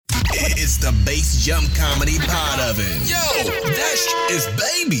It's the Bass Jump Comedy Pod Oven. Yo, that is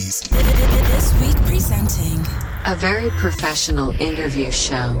babies. This week presenting a very professional interview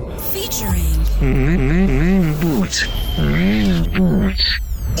show featuring Müünboot.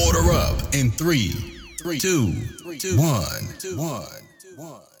 Order up in 3, 2, 1.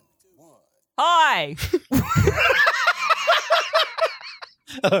 Hi.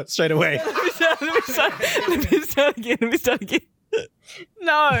 Straight away. Let me start again.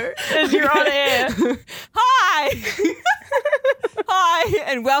 No, as you're on air. Hi. Hi,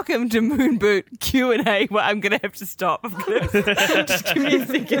 and welcome to Müünboot Q&A. Well, I'm going to have to stop. Just give me a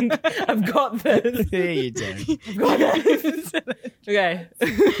second. I've got this. Yeah, you do. I've got this. Okay.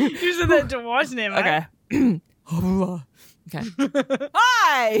 You said that to watch him. Okay. Okay.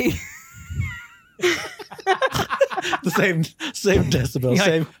 Hi. The same decibel.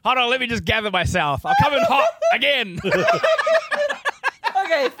 Same. Hold on, let me just gather myself. I'll come in hot again.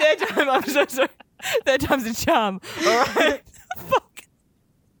 Okay, third time. I'm so sorry. Third time's a charm. All right. Fuck.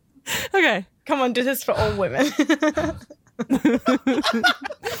 Okay. Come on, do this for all women.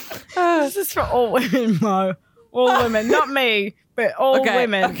 This is for all women, Mo. All women, not me, but all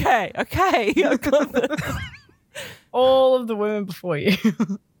women. Okay. I've got this. All of the women before you.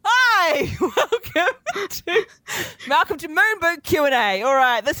 Hi, welcome to Müünboot Q&A. All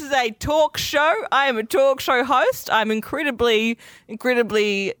right, this is a talk show. I am a talk show host. I'm incredibly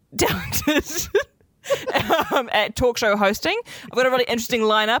talented at talk show hosting. I've got a really interesting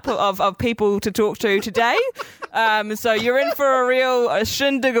lineup of people to talk to today. So you're in for a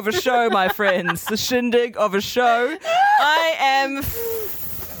shindig of a show, my friends. The shindig of a show. I am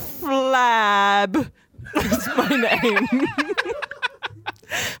Flab. That's my name.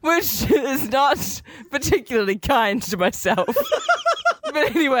 Which is not particularly kind to myself.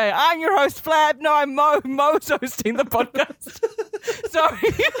 But anyway, I'm your host, Flab. No, I'm Mo. Mo's hosting the podcast.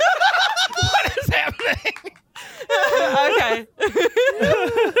 Sorry. What is happening? Okay.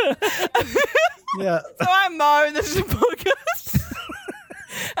 Yeah. So I'm Mo, and this is a podcast.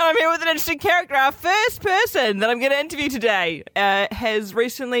 And I'm here with an interesting character. Our first person that I'm going to interview today has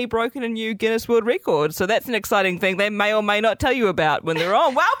recently broken a new Guinness World Record. So that's an exciting thing they may or may not tell you about when they're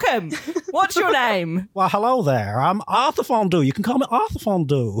on. Welcome. What's your name? Well, hello there. I'm Arthur Fondue. You can call me Arthur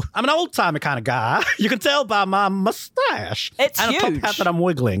Fondue. I'm an old-timer kind of guy. You can tell by my mustache. It's and huge. a top hat that I'm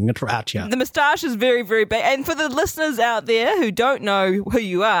wiggling at you. The moustache is very, very big. And for the listeners out there who don't know who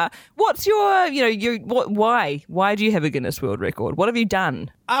you are, what's your, why? Why do you have a Guinness World Record? What have you done?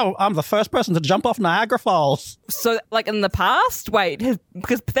 Oh, I'm the first person to jump off Niagara Falls. So, like in the past? Wait,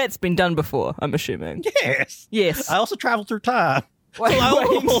 because that's been done before, I'm assuming. Yes. I also traveled through time. Wait. I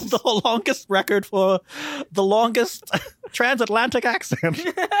hold the longest record for the longest transatlantic accent.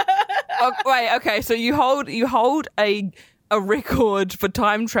 Okay, so you hold a record for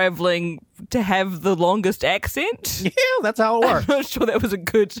time traveling to have the longest accent? Yeah, that's how it works. I'm not sure that was a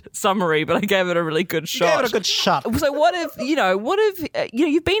good summary, but I gave it a really good shot. You gave it a good shot. So what if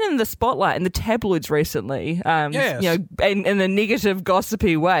you've been in the spotlight in the tabloids recently, yes. In a negative,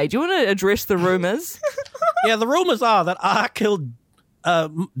 gossipy way. Do you want to address the rumours? Yeah, the rumours are that I killed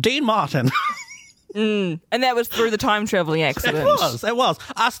Dean Martin. And that was through the time traveling accident. It was.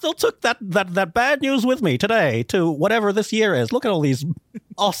 I still took that bad news with me today to whatever this year is. Look at all these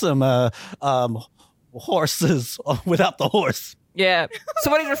awesome horses without the horse. Yeah.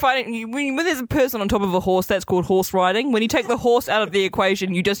 So what he's refining, when there's a person on top of a horse, that's called horse riding. When you take the horse out of the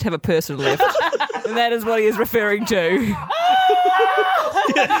equation, you just have a person left. And that is what he is referring to.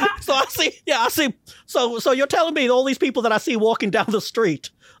 Yeah, so I see. So you're telling me all these people that I see walking down the street,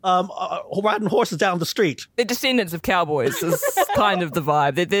 riding horses down the street. They're descendants of cowboys is kind of the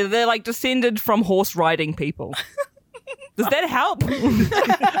vibe. They're like descended from horse riding people. Does that help?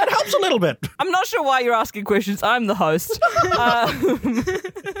 It helps a little bit. I'm not sure why you're asking questions. I'm the host.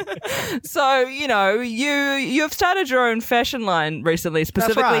 So, you've started your own fashion line recently,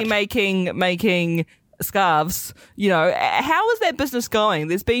 specifically making scarves. How is that business going?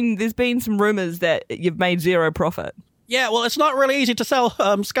 There's been some rumors that you've made zero profit. Yeah, well, it's not really easy to sell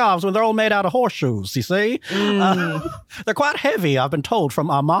scarves when they're all made out of horseshoes, you see? They're quite heavy, I've been told, from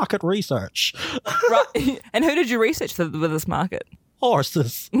our market research. Right. And who did you research with this market?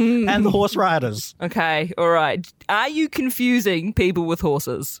 Horses and the horse riders. Okay, all right. Are you confusing people with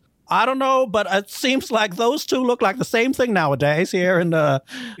horses? I don't know, but it seems like those two look like the same thing nowadays here in the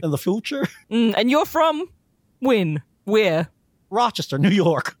future. And you're from when? Where? Rochester, New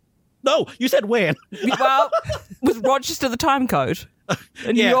York. No, you said when. Well, was Rochester the time code?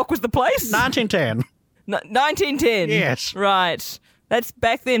 And New York was the place? 1910. 1910? Yes. Right. That's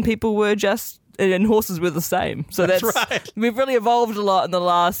back then people were just, and horses were the same. So that's right. We've really evolved a lot in the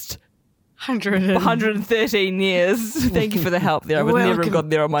last 113 years. Thank you for the help there. I would never have got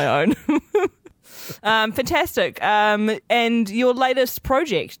there on my own. Fantastic. And your latest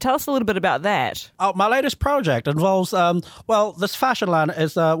project, tell us a little bit about that. Oh, my latest project involves, this fashion line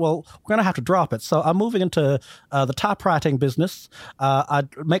is, we're going to have to drop it. So I'm moving into the typewriting business. I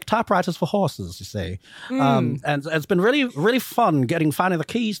make typewriters for horses, you see. And it's been really, really fun finding the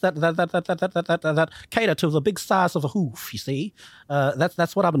keys that cater to the big size of a hoof, you see.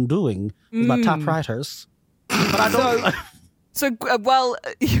 That's what I've been doing with my typewriters. But I don't...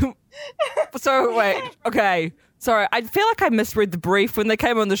 So wait, okay. Sorry, I feel like I misread the brief. When they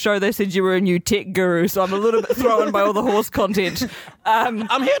came on the show, they said you were a new tech guru, so I'm a little bit thrown by all the horse content. I'm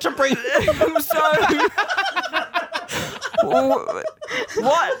here to bring...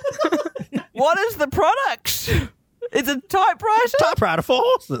 What is the product? It's a typewriter? Typewriter for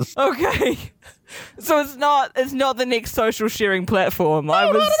horses. Okay. So it's not the next social sharing platform.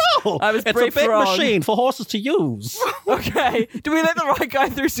 No, not at all. I was It's a big wrong. machine for horses to use. Okay. Do we let the right guy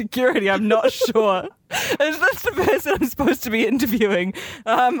through security? I'm not sure. Is this the person I'm supposed to be interviewing?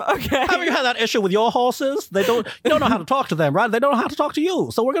 Okay. Have you had that issue with your horses? You don't know how to talk to them, right? They don't know how to talk to you.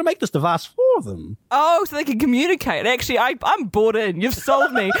 So we're going to make this device for them. Oh, so they can communicate. Actually, I'm bought in. You've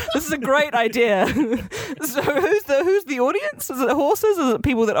sold me. This is a great idea. So who's the audience? Is it horses? Is it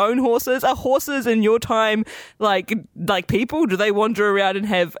people that own horses? Are horses in your time like people? Do they wander around and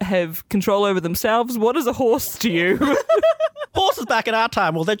have control over themselves? What is a horse to you? Horses back in our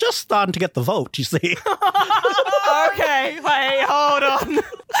time, well, they're just starting to get the vote, you see. Okay, hey, hold on.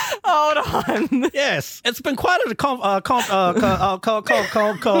 Yes, it's been quite a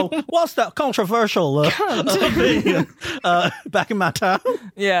what's that controversial opinion back in my time.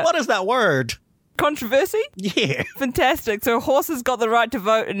 Yeah. What is that word? Controversy? Yeah. Fantastic. So horses got the right to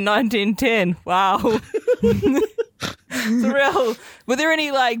vote in 1910. Wow. Were there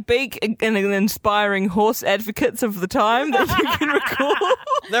any big and inspiring horse advocates of the time that you can recall?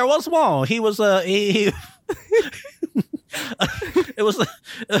 There was one. He was it was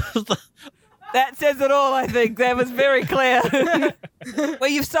That says it all, I think. That was very clear. Well,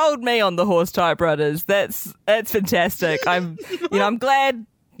 you've sold me on the horse typewriters. That's fantastic. I'm glad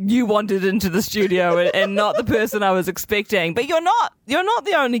you wandered into the studio and not the person I was expecting. But you're not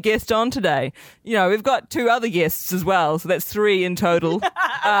the only guest on today. We've got 2 other guests as well, so that's 3 in total.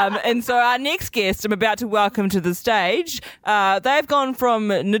 And so our next guest I'm about to welcome to the stage. They've gone from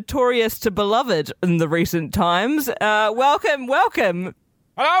notorious to beloved in the recent times. Welcome.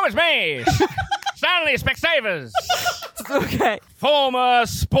 Hello, it's me, Stanley Specsavers. Okay. Former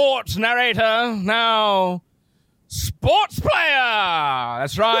sports narrator, now sports player.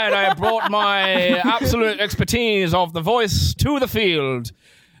 That's right, I brought my absolute expertise of the voice to the field.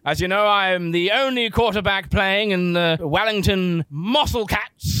 As you know, I'm the only quarterback playing in the Wellington Mossel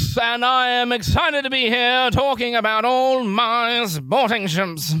Cats, and I am excited to be here talking about all my sporting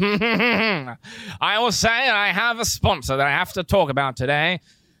ships. I will say I have a sponsor that I have to talk about today.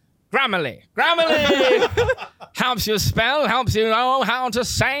 Grammarly. Grammarly helps you spell, helps you know how to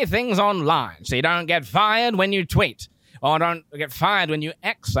say things online, so you don't get fired when you tweet. Or don't get fired when you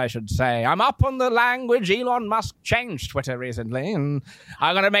X, I should say. I'm up on the language. Elon Musk changed Twitter recently, and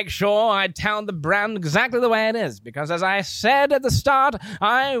I'm going to make sure I tell the brand exactly the way it is. Because as I said at the start,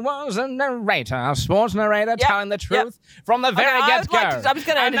 I was a narrator, a sports narrator, telling the truth from the very get-go. I'm just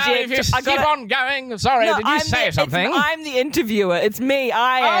going to interject. If you keep on going, sorry, did you say something? I'm the interviewer. It's me.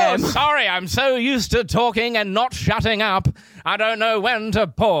 I am. Oh, sorry. I'm so used to talking and not shutting up. I don't know when to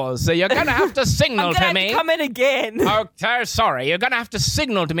pause, so you're going to have to signal to me. Come in again. Okay, sorry. You're going to have to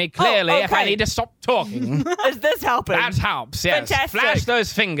signal to me clearly if I need to stop talking. Is this helping? That helps, yes. Fantastic. Flash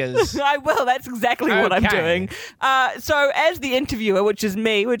those fingers. I will. That's exactly what I'm Okay. doing. So as the interviewer, which is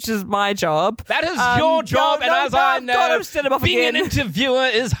me, which is my job. That is your job, and as I know, God, I've set him off being again. an interviewer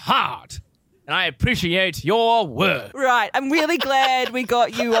is hard. And I appreciate your work. Right. I'm really glad we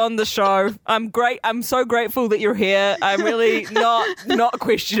got you on the show. I'm so grateful that you're here. I'm really not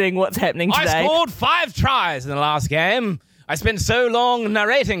questioning what's happening today. I scored 5 tries in the last game. I spent so long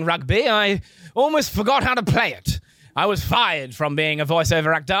narrating rugby, I almost forgot how to play it. I was fired from being a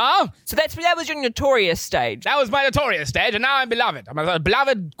voiceover actor. So that was your notorious stage. That was my notorious stage, and now I'm beloved. I'm a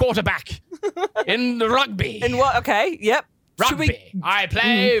beloved quarterback in the rugby. In what? Okay. Yep. Rugby. I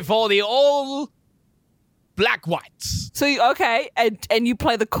play for the All Black Whites. So, and you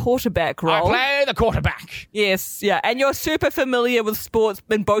play the quarterback role. I play the quarterback. Yes, yeah. And you're super familiar with sports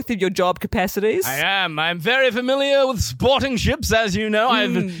in both of your job capacities. I am. I'm very familiar with sporting ships, as you know.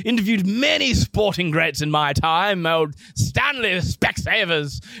 I've interviewed many sporting greats in my time. Old Stanley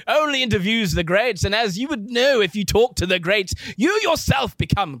Specsavers only interviews the greats, and as you would know if you talk to the greats, you yourself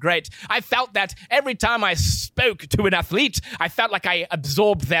become great. I felt that every time I spoke to an athlete, I felt like I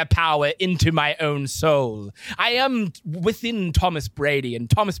absorbed their power into my own soul. I am within Thomas Brady, and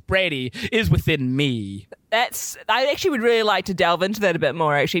Thomas Brady is within me. I actually would really like to delve into that a bit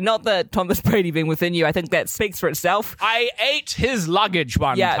more, actually. Not that Thomas Brady being within you. I think that speaks for itself. I ate his luggage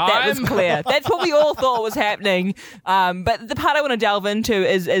one time. Yeah, that was clear. That's what we all thought was happening. But the part I want to delve into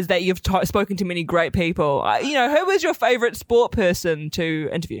is that you've spoken to many great people. Who was your favourite sport person to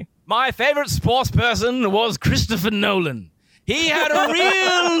interview? My favourite sports person was Christopher Nolan. He had a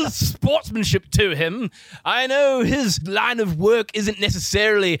real sportsmanship to him. I know his line of work isn't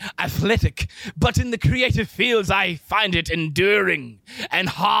necessarily athletic, but in the creative fields, I find it enduring and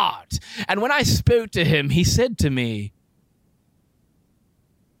hard. And when I spoke to him, he said to me,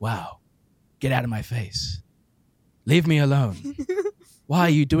 "Wow, get out of my face. Leave me alone. Why are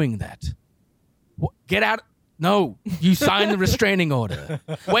you doing that? Get out. No, you signed the restraining order.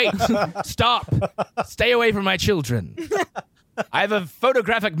 Wait, stop. Stay away from my children. I have a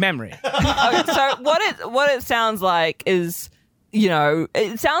photographic memory." So what it sounds like is,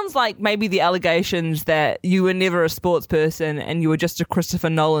 it sounds like maybe the allegations that you were never a sports person and you were just a Christopher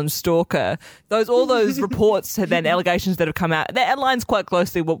Nolan stalker. All those reports and then allegations that have come out, that aligns quite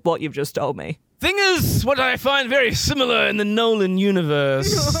closely with what you've just told me. Thing is, what I find very similar in the Nolan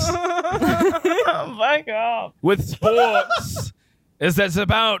universe Oh my God. with sports is that it's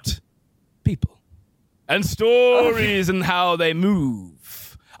about people and stories and how they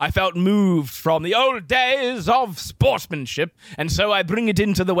move. I felt moved from the old days of sportsmanship, and so I bring it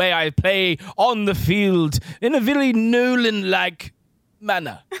into the way I play on the field in a very Nolan-like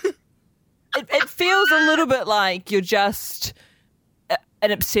manner. It feels a little bit like you're just an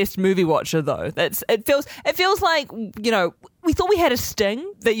obsessed movie watcher, though. It feels like, we thought we had a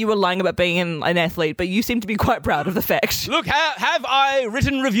sting that you were lying about being an athlete, but you seem to be quite proud of the fact. Look, have I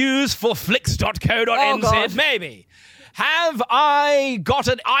written reviews for flicks.co.nz? Oh, Maybe. Have I got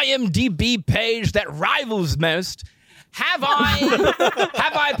an IMDb page that rivals most? Have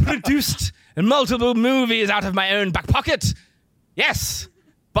I produced multiple movies out of my own back pocket? Yes,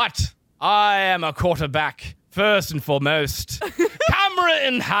 but I am a quarterback first and foremost. Camera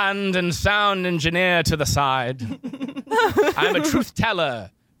in hand and sound engineer to the side. I'm a truth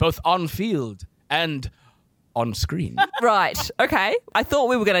teller, both on field and on screen. Right, okay. I thought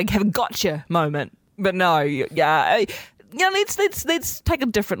we were going to have a gotcha moment, but no. Yeah, let's take a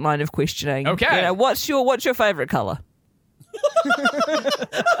different line of questioning. Okay. What's your favourite colour?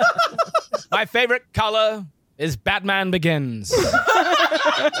 My favourite colour is Batman Begins.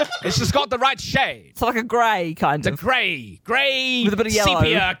 It's just got the right shade. It's like a grey kind It's of. a grey With a bit of yellow.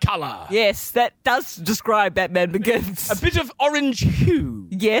 sepia colour. Yes, that does describe Batman Begins. A bit of orange hue,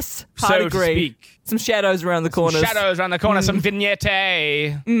 Yes, so hard to agree. speak. Some shadows around the corners. Shadows around the corner, some vignette.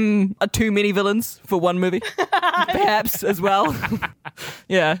 Too many villains for one movie, perhaps as well.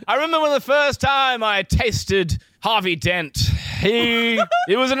 Yeah. I remember when the first time I tasted Harvey Dent.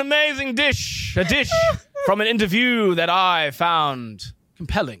 It was an amazing dish. A dish from an interview that I found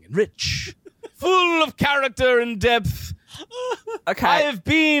compelling and rich, full of character and depth. Okay. I have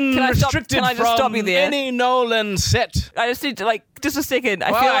been restricted can I just stop you from there? any Nolan set. I just need to, just a second.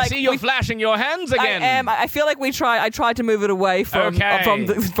 I Well, feel I like see you're flashing your hands again. I feel like I tried to move it away from Okay.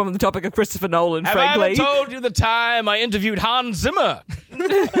 from the topic of Christopher Nolan, Have I frankly. ever told you the time I interviewed Hans Zimmer,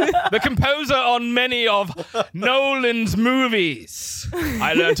 the composer on many of Nolan's movies?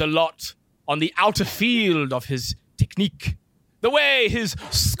 I learnt a lot on the outer field of his technique, the way his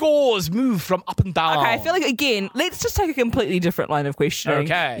scores move from up and down. Okay, I feel like, again, let's just take a completely different line of questioning.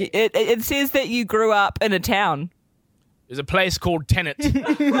 Okay. It says that you grew up in a town. There's a place called Tenet.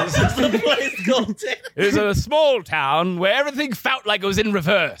 It's a small town where everything felt like it was in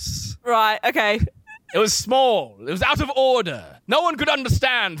reverse. Right, okay. It was small. It was out of order. No one could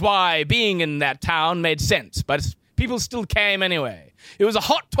understand why being in that town made sense, but people still came anyway. It was a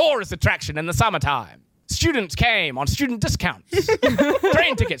hot tourist attraction in the summertime. Students came on student discounts.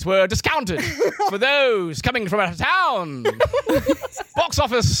 Train tickets were discounted for those coming from out of town. Box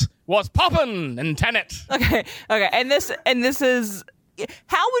office was poppin' in Tenet. Okay. And this is,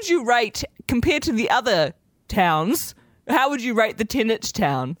 how would you rate, compared to the other towns, how would you rate the Tenet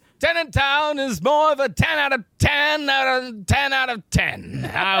town? Tenanttown is more of a 10 out of 10 out of 10 out of 10.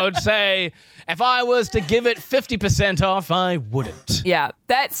 I would say if I was to give it 50% off, I wouldn't. Yeah,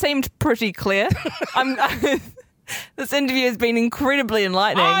 that seemed pretty clear. This interview has been incredibly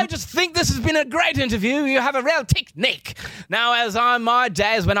enlightening. I just think this has been a great interview. You have a real technique. Now, as on my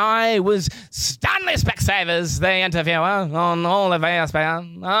days when I was Stanley Specsavers, the interviewer on all of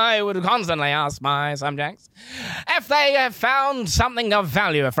ASPN, I would constantly ask my subjects if they have found something of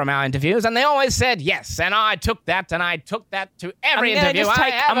value from our interviews, and they always said yes. And I took that to every interview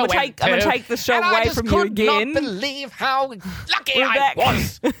I'm going to take the show away from you again. I could not believe how lucky I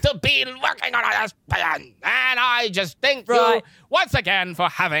was to be working on ASPN. And I just thank you once again for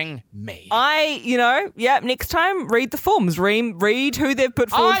having me. Next time, read the forms. Read who they've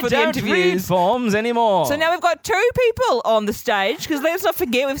put forward for the interviews. I don't read forms anymore. So now we've got 2 people on the stage, because let's not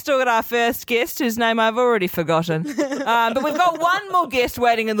forget we've still got our first guest, whose name I've already forgotten. But we've got one more guest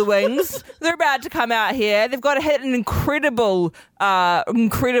waiting in the wings. They're about to come out here. They've got to hit an incredible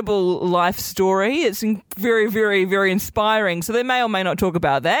life story. It's very, very, very inspiring. So they may or may not talk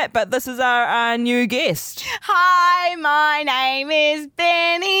about that. But this is our new guest. Hi, my name is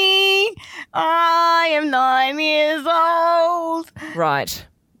Benny. I am 9 years old. Right.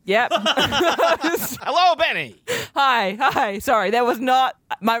 Yep. Hello, Benny. Hi. Sorry, that was not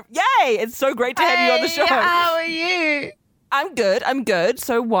my... Yay! It's so great to have you on the show. How are you? I'm good.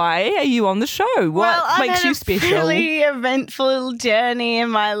 So why are you on the show? What makes you special? I've had a really eventful journey in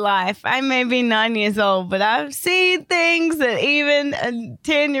my life. I may be 9 years old, but I've seen things that even a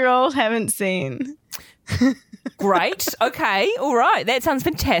 10-year-old haven't seen. Great. Okay. All right. That sounds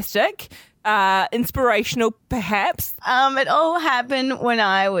fantastic. Inspirational, perhaps. It all happened when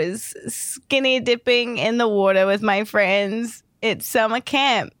I was skinny dipping in the water with my friends at summer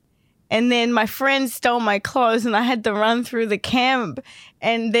camp. And then my friends stole my clothes and I had to run through the camp.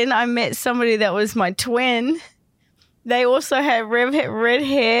 And then I met somebody that was my twin. They also had red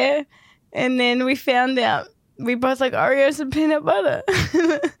hair. And then we found out we both like Oreos and peanut butter.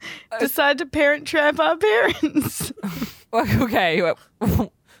 Decided to parent trap our parents. Okay.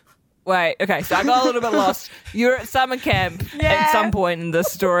 Wait, okay, so I got a little bit lost. You're at summer camp at some point in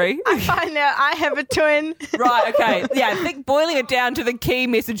this story. I find out I have a twin. Right, okay. Yeah, I think boiling it down to the key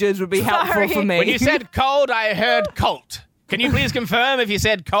messages would be helpful for me. When you said cold, I heard colt. Can you please confirm if you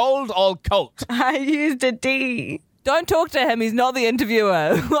said cold or colt? I used a D. Don't talk to him. He's not the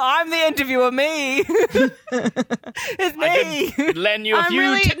interviewer. I'm the interviewer. Me. It's me. I could lend you a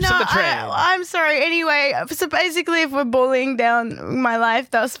few tips of the trade. I'm sorry. Anyway, so basically, if we're boiling down my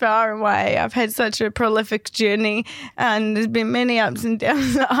life thus far and why I've had such a prolific journey, and there's been many ups and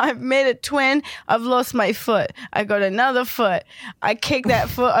downs. I've met a twin. I've lost my foot. I got another foot. I kicked that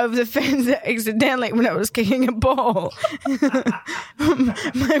foot over the fence accidentally when I was kicking a ball.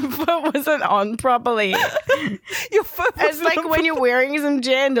 My foot wasn't on properly. Your foot was It's like when you're wearing some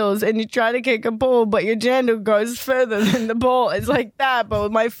jandals and you try to kick a ball, but your jandal goes further than the ball. It's like that, but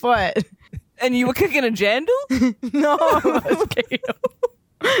with my foot. And you were kicking a jandal? No, I was kicking a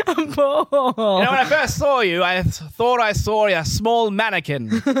ball. You know, when I first saw you, I thought I saw a small mannequin.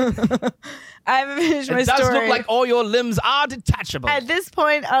 I haven't finished my story. It does look like all your limbs are detachable. At this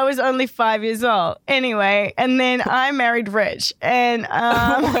point, I was only 5 years old. Anyway, and then I married Rich. And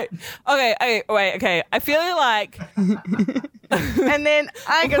wait. Okay. I feel like... and then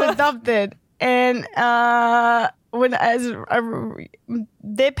I got adopted. And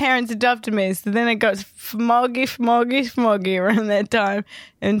their parents adopted me, so then it got smoggy around that time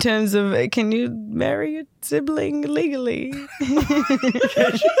in terms of, can you marry your sibling legally?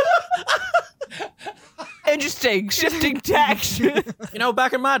 Interesting. Shifting tack.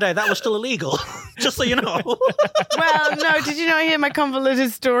 Back in my day, that was still illegal. Just so you know. Well, no, did you not hear my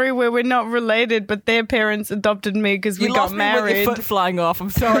convoluted story where we're not related, but their parents adopted me because we got married? You lost me with your foot flying off.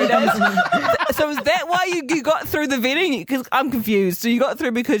 I'm sorry. So is that why you got through the vetting? Because I'm confused. So you got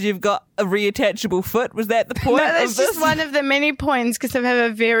through because you've got a reattachable foot? Was that the point? No, that's just one of the many points because I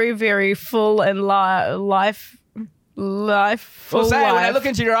have a very, very full and life. When I look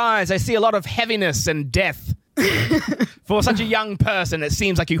into your eyes, I see a lot of heaviness and death. For such a young person, it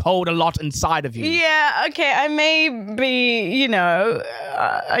seems like you hold a lot inside of you. Yeah, okay, I may be,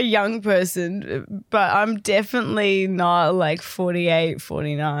 a young person, but I'm definitely not like 48,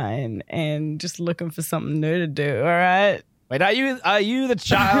 49 and just looking for something new to do, all right? Wait, are you the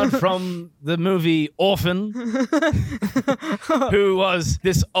child from the movie Orphan? Who was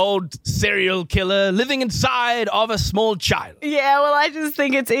this old serial killer living inside of a small child? Yeah, well, I just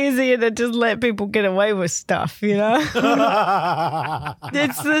think it's easier to just let people get away with stuff, It's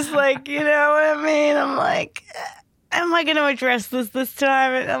just like, you know what I mean? I'm like, am I going to address this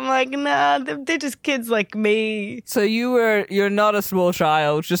time? And I'm like, nah, they're just kids like me. So you're not a small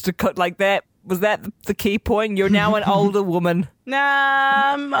child, just to cut like that. Was that the key point? You're now an older woman. Nah,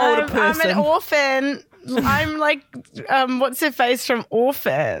 I'm person. an orphan. I'm like, what's her face from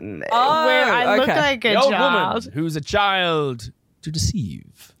Orphan? Oh, where I look okay. like a The old child. woman who's a child to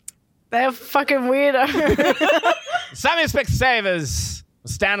deceive. They're fucking weirdo. Sammy Specsavers.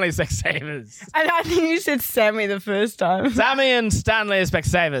 Stanley Specsavers. And I think you said Sammy the first time. Sammy and Stanley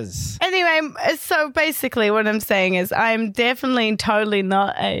Specsavers. Anyway, so basically what I'm saying is I'm definitely totally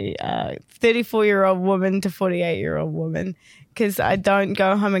not a 34-year-old woman to 48-year-old woman, because I don't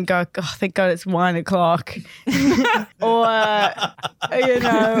go home and go, oh, thank God it's 1 o'clock. or I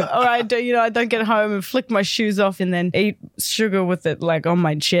don't get home and flick my shoes off and then eat sugar with it like on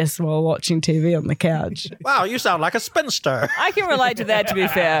my chest while watching TV on the couch. Wow, you sound like a spinster. I can relate to that, to be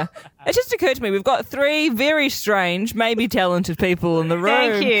fair. It just occurred to me, we've got 3 very strange, maybe talented people in the room.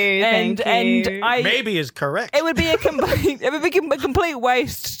 Thank you. And Maybe is correct. it would be a complete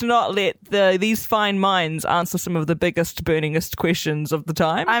waste to not let these fine minds answer some of the biggest, burningest questions of the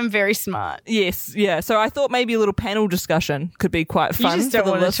time. I'm very smart. Yes, yeah. So I thought maybe a little panel discussion could be quite fun You just for don't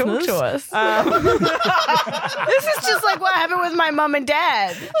the want to listeners. talk to us. This is just like what happened with my mum and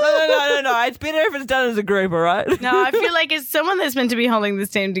dad. No. It's better if it's done as a group, all right? No, I feel like it's someone that's meant to be holding this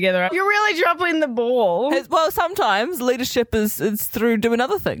team together. You're really dropping the ball. Well, sometimes leadership is through doing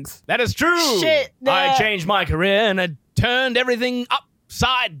other things. That is true. Shit, I changed my career and it turned everything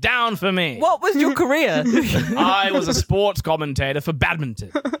upside down for me. What was your career? I was a sports commentator for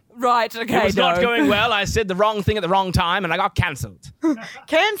badminton. Right, okay. It was not going well. I said the wrong thing at the wrong time and I got cancelled.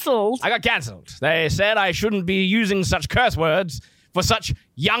 Cancelled. I got cancelled. They said I shouldn't be using such curse words for such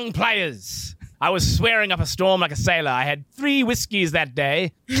young players. I was swearing up a storm like a sailor. I had 3 whiskeys that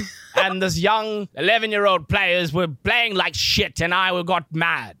day, and this young 11-year-old players were playing like shit, and I got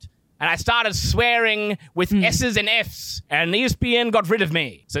mad. And I started swearing with S's and F's, and ESPN got rid of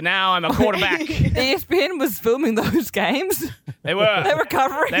me. So now I'm a quarterback. ESPN was filming those games. They were. They were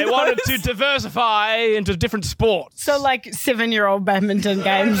covering They those. wanted to diversify into different sports. So like 7-year-old badminton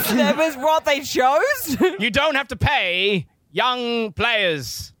games. That was what they chose? You don't have to pay young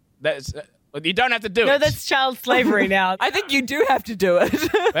players. You don't have to do it. No, that's child slavery now. I think you do have to do it.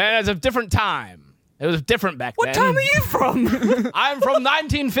 And it's a different time. It was different back then. What time are you from? I'm from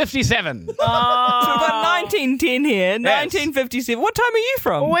 1957. So we've got 1910 here, 1957. What time are you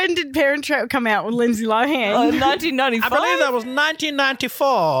from? When did Parent Trap come out with Lindsay Lohan? 1995. I believe that was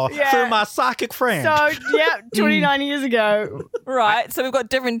 1994 Yeah. through my psychic friend. So, yeah, 29 years ago. Right, so we've got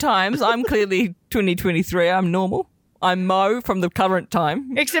different times. I'm clearly 2023. I'm normal. I'm Mo from the current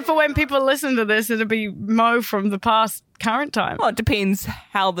time. Except for when people listen to this, it'll be Mo from the past current time. Well, it depends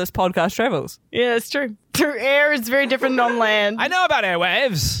how this podcast travels. Yeah, it's true. Through air, it's very different on land. I know about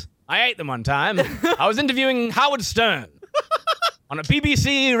airwaves. I ate them one time. I was interviewing Howard Stern on a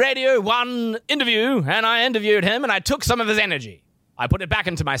BBC Radio 1 interview, and I interviewed him, and I took some of his energy. I put it back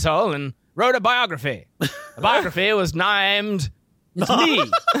into my soul and wrote a biography. The biography was named... It's me.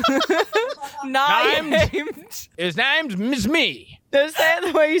 It's named Miss Me. Don't say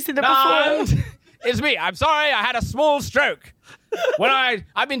it the way you said it before. Named It's me. I'm sorry, I had a small stroke.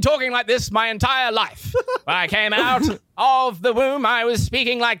 I've been talking like this my entire life. When I came out of the womb, I was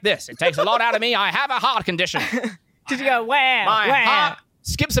speaking like this. It takes a lot out of me. I have a heart condition. Did you go, wow, My wow? heart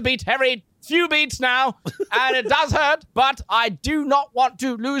skips a beat every few beats now, and it does hurt, but I do not want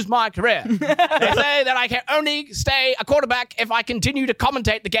to lose my career. They say that I can only stay a quarterback if I continue to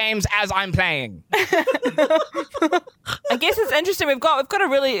commentate the games as I'm playing. I guess it's interesting. We've got a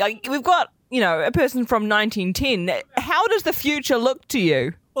really a person from 1910. How does the future look to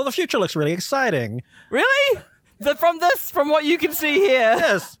you? Well, the future looks really exciting. Really? From what you can see here.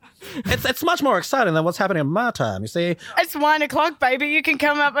 Yes. It's much more exciting than what's happening in my time, you see. It's 1 o'clock, baby. You can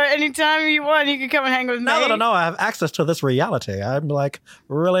come up at any time you want. You can come and hang with me. Now that I know I have access to this reality, I'm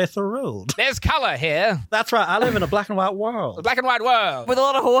really thrilled. There's color here. That's right. I live in a black and white world. The black and white world. With a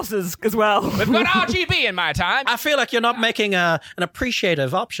lot of horses as well. We've got RGB in my time. I feel like you're not making an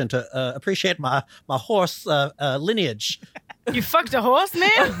appreciative option to appreciate my horse lineage. You fucked a horse,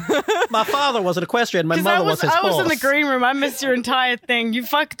 man? My father was an equestrian. My mother was his I horse. was in the green room. I missed your entire thing. You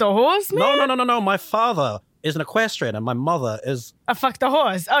fucked a horse, man? No. My father is an equestrian, and my mother is I fucked a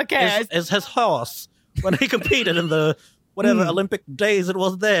horse. Okay. is his horse when he competed in the whatever Olympic days it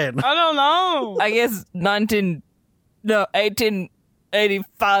was then. I don't know. I guess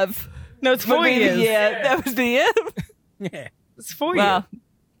 1885. No, it's 4 would be the years. year. That was the year. Yeah. It's 4 Wow. years.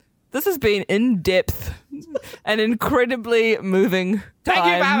 This has been in-depth an incredibly moving Thank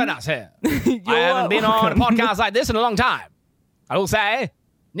you time. for having us here. I haven't been on a podcast like this in a long time. I will say,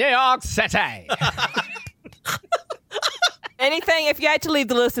 New York City. Anything, if you had to leave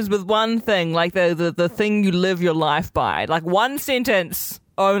the listeners with one thing, like the thing you live your life by, like one sentence,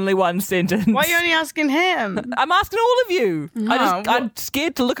 only one sentence. Why are you only asking him? I'm asking all of you. No, I'm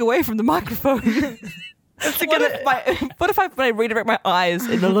scared to look away from the microphone. What if I redirect my eyes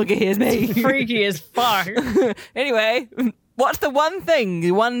and the looker hears me? Freaky as fuck. Anyway, what's the one thing,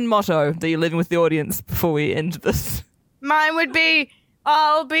 the one motto that you're leaving with the audience before we end this? Mine would be,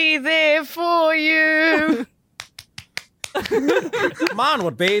 I'll be there for you. Mine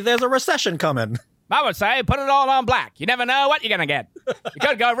would be, there's a recession coming. I would say, put it all on black. You never know what you're going to get. You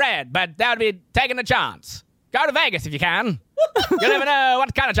could go red, but that would be taking a chance. Go to Vegas if you can. You'll never know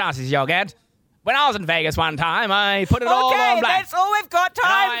what kind of chances you'll get. When I was in Vegas one time, I put it all on black. That's all we've got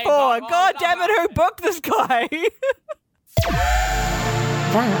time for. God damn it, who booked this guy?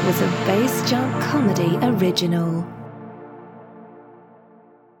 That was a Bass Jump Comedy original.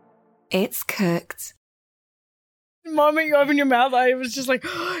 It's cooked. The moment you open your mouth, I was just like,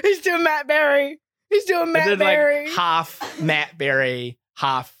 he's doing Matt Berry. He's doing Matt Berry. Like half Matt Berry,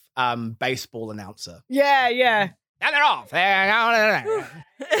 half baseball announcer. Yeah. And they're off. That's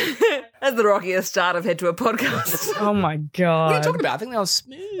the rockiest start I've had to a podcast. Oh my What God. are you talking about? I think that was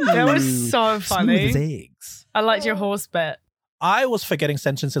smooth. That was so funny. Smooth as eggs. I liked your horse bet. I was forgetting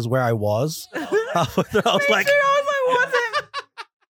sentences where I was. I was like,